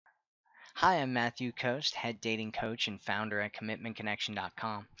Hi, I'm Matthew Coast, head dating coach and founder at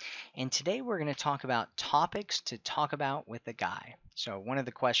CommitmentConnection.com. And today we're going to talk about topics to talk about with a guy. So one of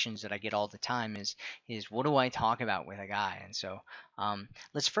the questions that I get all the time is what do I talk about with a guy? And so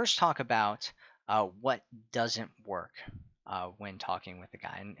let's first talk about what doesn't work when talking with a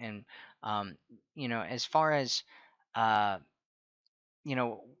guy. And as far as uh,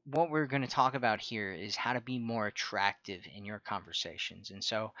 what we're going to talk about here is how to be more attractive in your conversations. And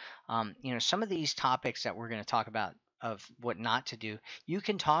so, some of these topics that we're going to talk about of what not to do, you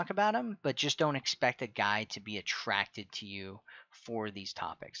can talk about them, but just don't expect a guy to be attracted to you for these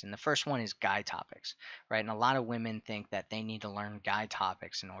topics. And the first one is guy topics, right? And a lot of women think that they need to learn guy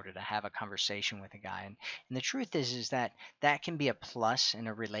topics in order to have a conversation with a guy. And the truth is that that can be a plus in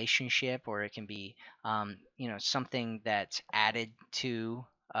a relationship, or it can be something that's added to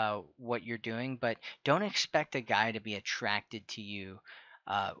what you're doing, but don't expect a guy to be attracted to you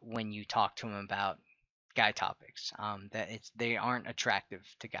when you talk to him about guy topics. They aren't attractive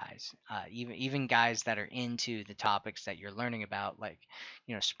to guys. Even guys that are into the topics that you're learning about, like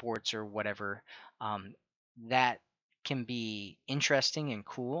sports or whatever, that can be interesting and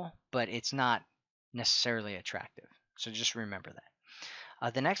cool, but it's not necessarily attractive. So just remember that.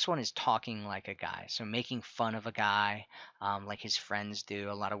 The next one is talking like a guy. So making fun of a guy, like his friends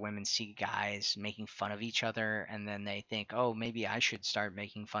do. A lot of women see guys making fun of each other, and then they think, oh, maybe I should start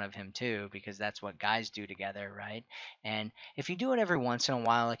making fun of him too, because that's what guys do together, right? And if you do it every once in a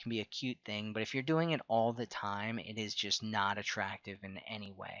while, it can be a cute thing. But if you're doing it all the time, it is just not attractive in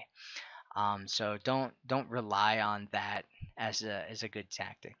any way. So don't rely on that as a good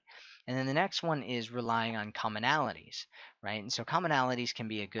tactic. And then the next one is relying on commonalities, right? And so commonalities can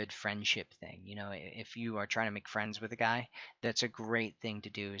be a good friendship thing. If you are trying to make friends with a guy, that's a great thing to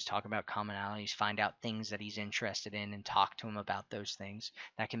do is talk about commonalities, find out things that he's interested in and talk to him about those things.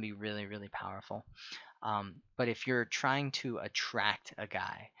 That can be really, really powerful. But if you're trying to attract a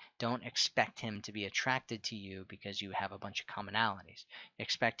guy, don't expect him to be attracted to you because you have a bunch of commonalities.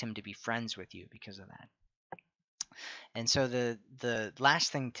 Expect him to be friends with you because of that. And so the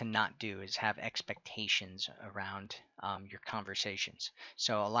last thing to not do is have expectations around your conversations.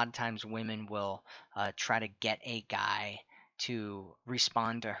 So a lot of times women will try to get a guy to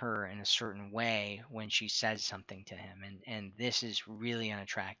respond to her in a certain way when she says something to him, and this is really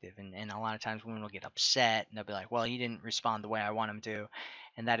unattractive. And a lot of times women will get upset and they'll be like, well, he didn't respond the way I want him to,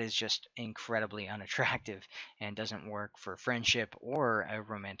 and that is just incredibly unattractive and doesn't work for friendship or a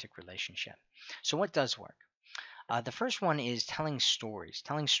romantic relationship. So what does work? The first one is telling stories.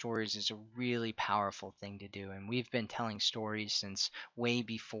 Telling stories is a really powerful thing to do, and we've been telling stories since way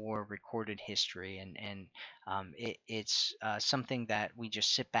before recorded history, and it's something that we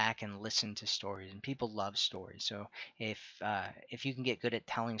just sit back and listen to stories, and people love stories. So if you can get good at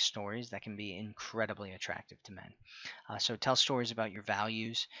telling stories, that can be incredibly attractive to men. So tell stories about your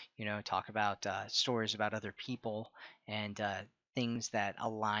values. Talk about stories about other people and things that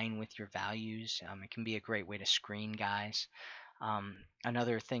align with your values. It can be a great way to screen guys.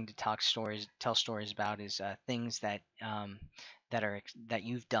 Another thing to tell stories about is things that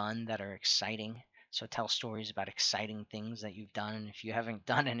you've done that are exciting. So tell stories about exciting things that you've done. And if you haven't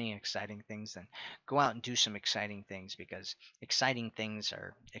done any exciting things, then go out and do some exciting things, because exciting things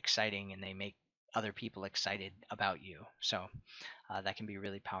are exciting and they make other people excited about you. So that can be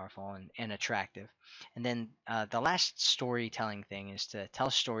really powerful and attractive. And then the last storytelling thing is to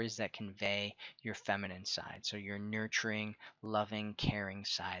tell stories that convey your feminine side. So your nurturing, loving, caring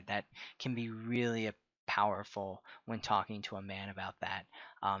side. That can be really powerful when talking to a man about that.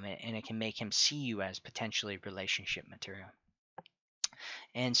 And it can make him see you as potentially relationship material.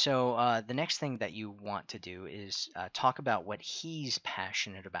 And so the next thing that you want to do is talk about what he's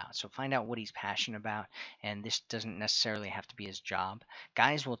passionate about. So find out what he's passionate about, and this doesn't necessarily have to be his job.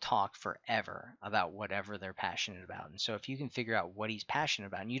 Guys will talk forever about whatever they're passionate about. And so if you can figure out what he's passionate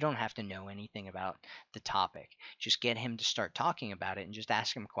about, and you don't have to know anything about the topic, just get him to start talking about it and just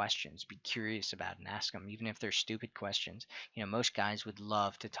ask him questions. Be curious about it and ask him, even if they're stupid questions. Most guys would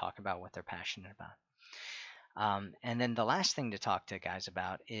love to talk about what they're passionate about. And then the last thing to talk to guys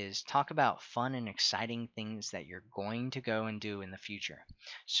about is talk about fun and exciting things that you're going to go and do in the future.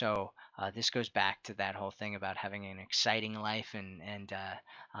 So this goes back to that whole thing about having an exciting life and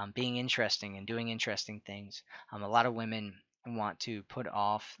being interesting and doing interesting things. A lot of women want to put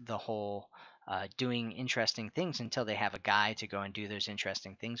off the whole doing interesting things until they have a guy to go and do those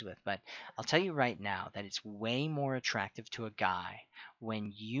interesting things with. But I'll tell you right now that it's way more attractive to a guy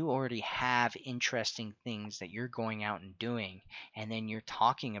when you already have interesting things that you're going out and doing, and then you're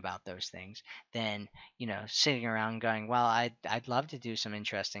talking about those things, than sitting around going, well, I'd love to do some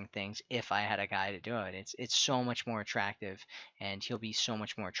interesting things if I had a guy to do it. It's so much more attractive, and he'll be so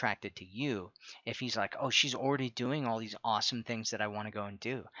much more attracted to you if he's like, oh, she's already doing all these awesome things that I want to go and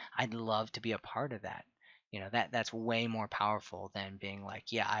do. I'd love to be a part of that. That's way more powerful than being like,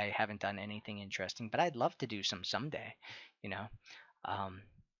 yeah, I haven't done anything interesting, but I'd love to do some someday. You know. Um,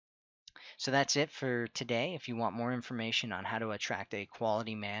 so that's it for today. If you want more information on how to attract a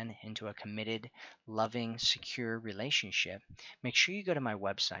quality man into a committed, loving, secure relationship, make sure you go to my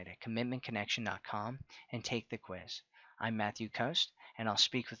website at commitmentconnection.com and take the quiz. I'm Matthew Coast, and I'll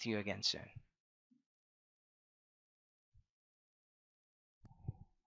speak with you again soon.